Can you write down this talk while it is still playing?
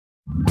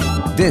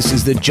This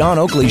is the John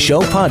Oakley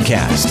Show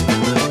podcast.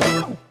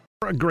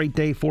 A great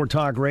day for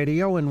talk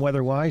radio, and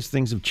weather-wise,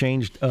 things have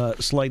changed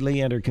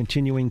slightly and are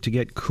continuing to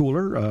get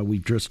cooler.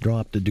 We've just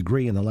dropped a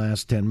degree in the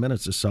last 10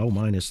 minutes or so,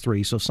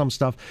 -3. So some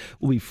stuff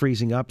will be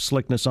freezing up.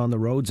 Slickness on the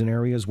roads in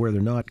areas where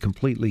they're not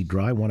completely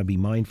dry. Want to be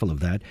mindful of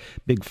that.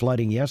 Big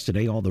flooding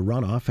yesterday. All the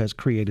runoff has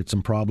created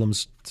some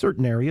problems in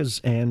certain areas,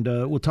 and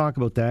we'll talk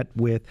about that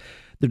with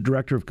the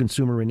Director of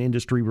Consumer and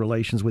Industry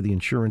Relations with the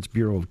Insurance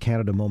Bureau of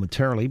Canada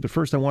momentarily. But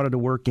first, I wanted to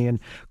work in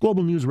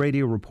Global News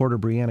Radio reporter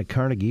Briana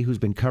Carnegie, who's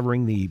been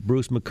covering the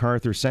Bruce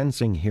McArthur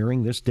sentencing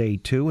hearing this day,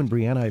 too. And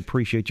Briana, I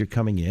appreciate you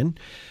coming in.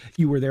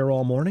 You were there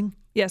all morning?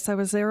 Yes, I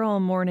was there all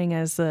morning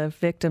as the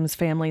victims'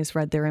 families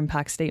read their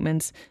impact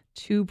statements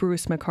to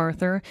Bruce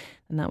McArthur,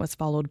 and that was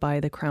followed by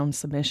the Crown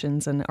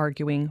submissions and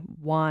arguing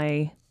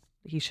why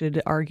he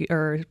should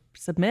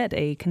submit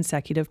a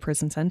consecutive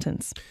prison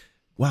sentence.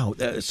 Wow.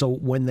 So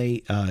when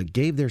they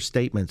gave their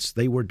statements,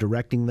 they were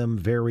directing them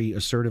very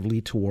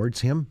assertively towards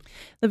him?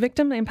 The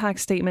victim impact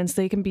statements,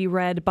 they can be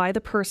read by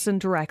the person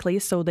directly,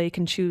 so they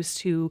can choose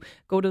to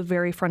go to the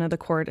very front of the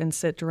court and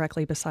sit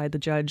directly beside the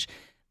judge.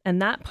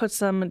 And that puts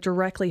them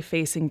directly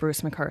facing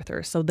Bruce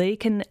McArthur. So they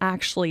can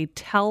actually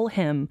tell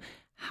him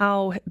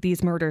how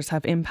these murders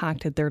have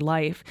impacted their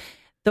life.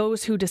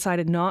 Those who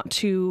decided not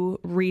to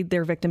read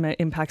their victim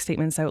impact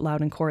statements out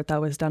loud in court,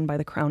 that was done by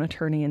the Crown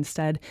attorney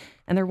instead.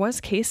 And there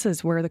was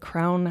cases where the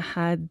Crown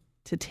had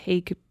to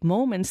take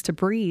moments to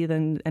breathe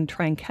and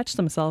try and catch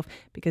themselves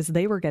because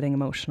they were getting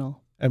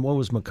emotional. And what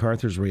was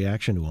McArthur's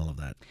reaction to all of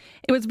that?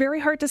 It was very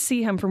hard to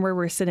see him from where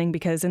we're sitting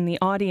because in the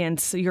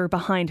audience, you're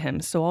behind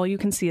him. So all you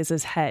can see is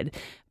his head.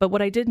 But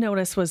what I did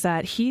notice was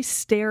that he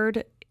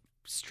stared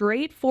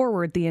straight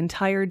forward the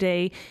entire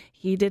day.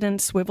 He didn't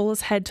swivel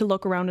his head to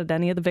look around at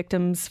any of the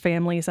victims'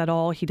 families at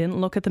all. He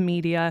didn't look at the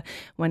media.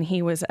 When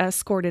he was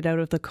escorted out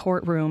of the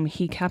courtroom,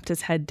 he kept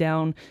his head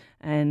down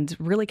and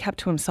really kept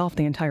to himself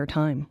the entire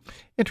time.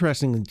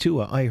 Interestingly,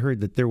 too, I heard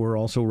that there were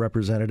also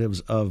representatives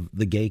of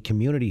the gay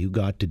community who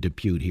got to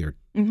depute here.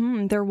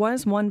 Mm-hmm. There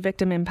was one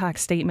victim impact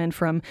statement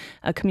from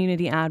a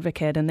community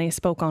advocate, and they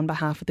spoke on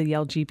behalf of the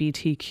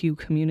LGBTQ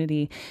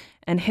community.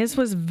 And his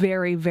was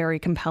very, very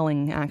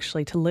compelling,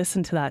 actually, to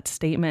listen to that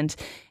statement.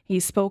 He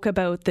spoke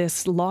about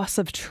this loss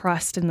of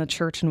trust in the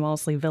church in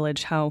Wellesley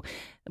Village, how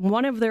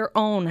one of their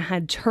own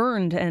had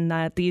turned, and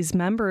that these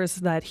members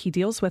that he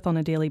deals with on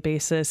a daily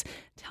basis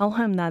tell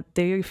him that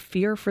they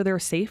fear for their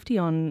safety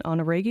on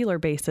a regular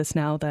basis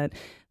now, that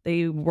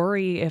they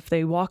worry if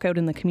they walk out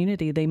in the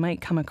community, they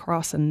might come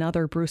across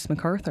another Bruce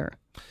McArthur.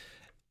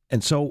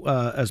 And so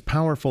as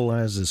powerful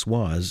as this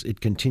was, it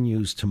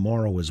continues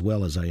tomorrow as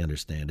well, as I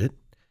understand it.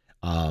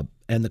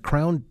 And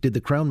did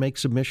the Crown make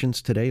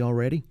submissions today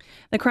already?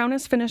 The Crown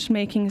has finished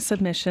making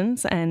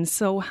submissions, and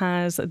so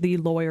has the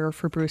lawyer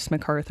for Bruce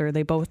McArthur.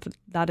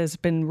 That has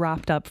been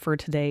wrapped up for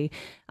today.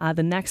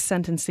 The next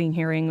sentencing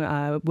hearing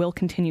will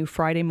continue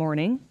Friday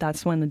morning.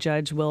 That's when the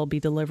judge will be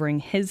delivering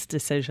his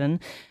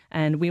decision,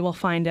 and we will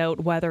find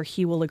out whether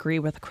he will agree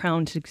with the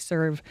Crown to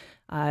serve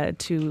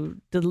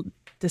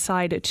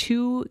decide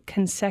 2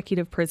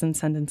 consecutive prison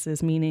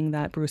sentences, meaning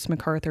that Bruce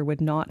McArthur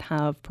would not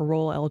have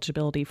parole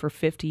eligibility for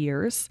 50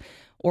 years,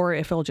 or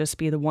if it'll just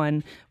be the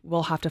one.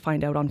 We'll have to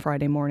find out on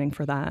Friday morning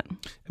for that.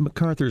 And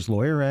McArthur's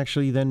lawyer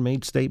actually then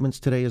made statements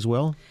today as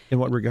well? In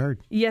what regard?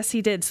 Yes,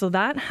 he did. So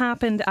that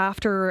happened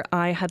after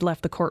I had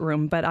left the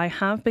courtroom, but I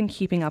have been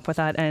keeping up with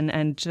that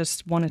and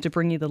just wanted to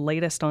bring you the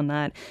latest on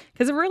that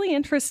because it really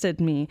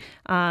interested me.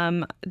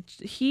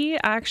 He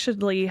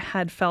actually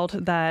had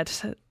felt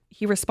that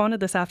he responded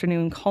this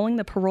afternoon calling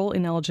the parole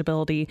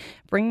ineligibility,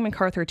 bringing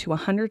McArthur to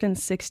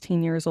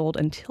 116 years old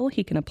until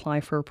he can apply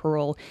for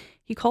parole.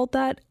 He called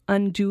that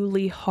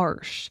unduly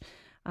harsh.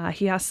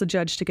 He asked the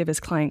judge to give his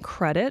client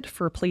credit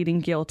for pleading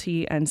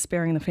guilty and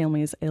sparing the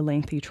families a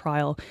lengthy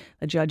trial.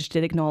 The judge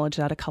did acknowledge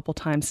that a couple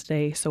times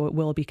today, so it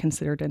will be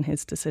considered in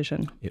his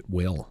decision. It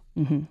will.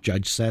 Mm-hmm.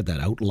 Judge said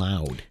that out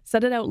loud.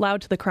 Said it out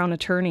loud to the Crown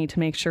attorney to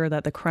make sure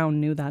that the Crown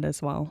knew that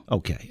as well.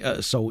 Okay.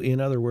 So in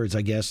other words,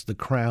 I guess the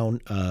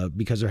Crown,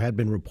 because there had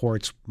been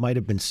reports, might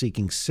have been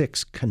seeking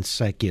 6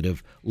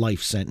 consecutive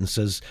life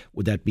sentences.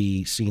 Would that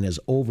be seen as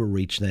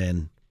overreach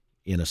then,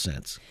 in a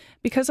sense?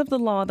 Because of the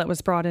law that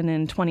was brought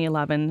in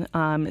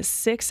 2011,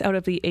 6 out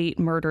of the 8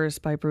 murders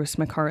by Bruce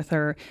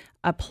McArthur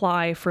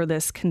apply for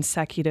this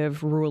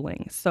consecutive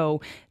ruling. So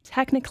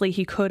technically,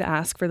 he could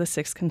ask for the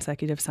 6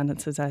 consecutive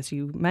sentences, as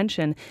you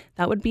mentioned.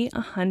 That would be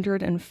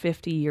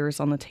 150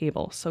 years on the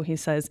table. So he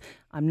says,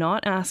 I'm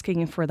not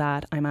asking for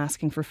that. I'm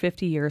asking for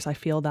 50 years. I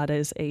feel that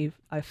is a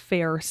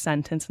fair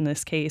sentence in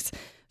this case.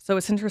 So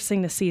it's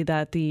interesting to see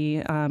that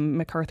the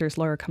McArthur's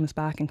lawyer comes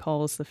back and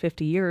calls the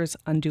 50 years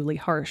unduly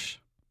harsh.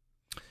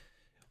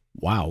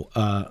 Wow.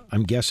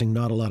 I'm guessing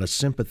not a lot of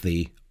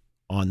sympathy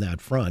on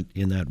that front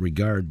in that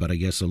regard, but I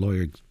guess a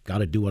lawyer got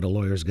to do what a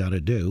lawyer's got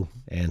to do.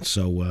 And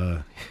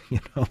so,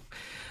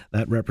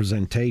 that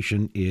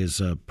representation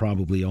is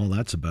probably all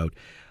that's about.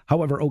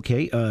 However,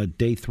 okay,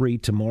 day 3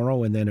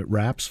 tomorrow, and then it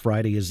wraps.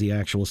 Friday is the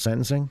actual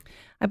sentencing.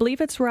 I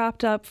believe it's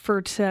wrapped up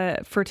for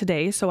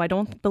today, so I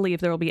don't believe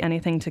there will be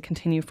anything to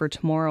continue for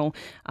tomorrow.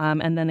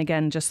 And then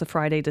again, just the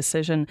Friday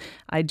decision.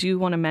 I do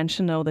want to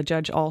mention, though, the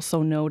judge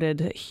also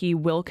noted he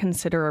will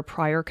consider a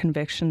prior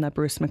conviction that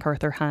Bruce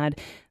McArthur had.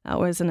 That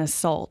was an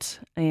assault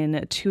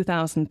in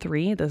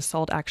 2003. The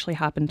assault actually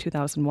happened in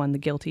 2001. The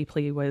guilty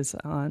plea was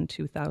on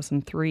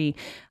 2003.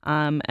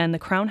 And the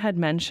Crown had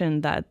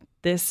mentioned that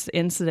this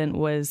incident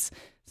was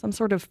some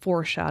sort of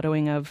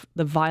foreshadowing of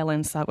the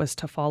violence that was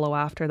to follow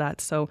after that.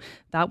 So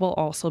that will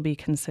also be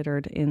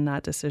considered in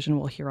that decision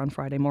we'll hear on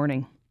Friday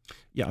morning.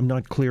 Yeah, I'm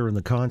not clear in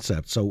the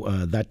concept. So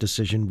that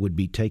decision would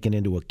be taken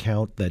into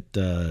account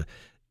that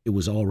it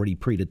was already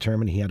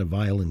predetermined he had a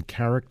violent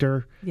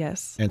character?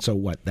 Yes. And so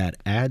what, that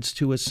adds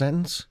to his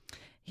sentence?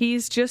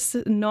 He's just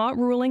not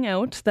ruling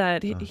out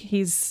that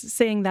he's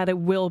saying that it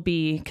will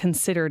be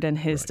considered in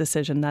his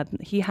decision, that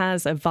he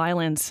has a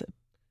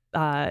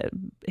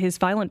his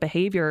violent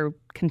behavior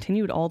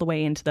continued all the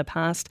way into the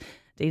past,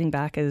 dating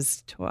back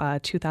as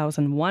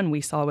 2001.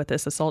 We saw with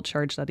this assault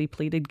charge that he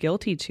pleaded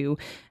guilty to.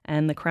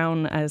 And the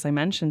Crown, as I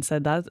mentioned,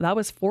 said that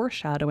was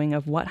foreshadowing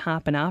of what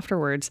happened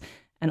afterwards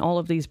and all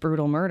of these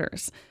brutal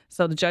murders.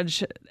 So the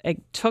judge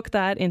took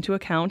that into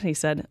account. He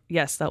said,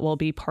 yes, that will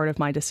be part of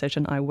my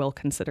decision. I will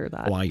consider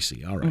that. Oh, I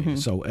see. All right. Mm-hmm.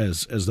 So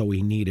as though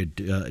he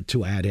needed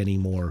to add any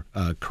more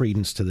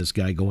credence to this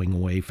guy going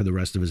away for the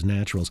rest of his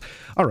naturals.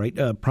 All right.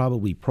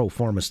 Probably pro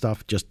forma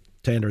stuff, just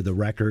to enter the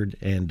record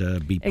and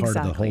be part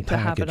of the whole package. To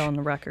have it on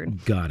the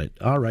record. Got it.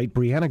 All right,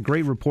 Briana,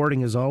 great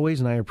reporting as always,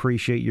 and I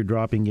appreciate you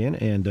dropping in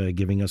and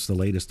giving us the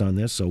latest on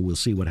this. So we'll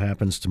see what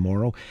happens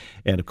tomorrow.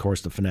 And, of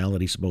course, the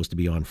finality is supposed to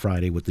be on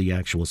Friday with the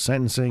actual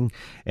sentencing.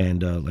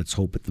 And let's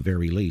hope at the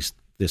very least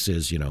this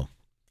is,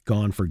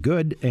 gone for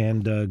good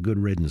and good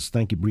riddance.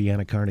 Thank you,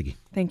 Briana Carnegie.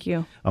 Thank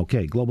you.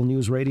 Okay, Global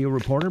News Radio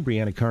reporter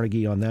Briana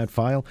Carnegie on that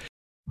file.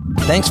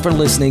 Thanks for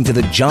listening to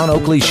the John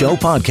Oakley Show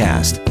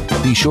podcast.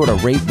 Be sure to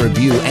rate,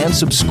 review, and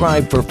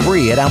subscribe for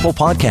free at Apple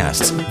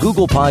Podcasts,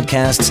 Google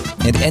Podcasts,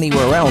 and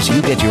anywhere else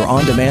you get your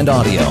on-demand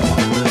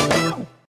audio.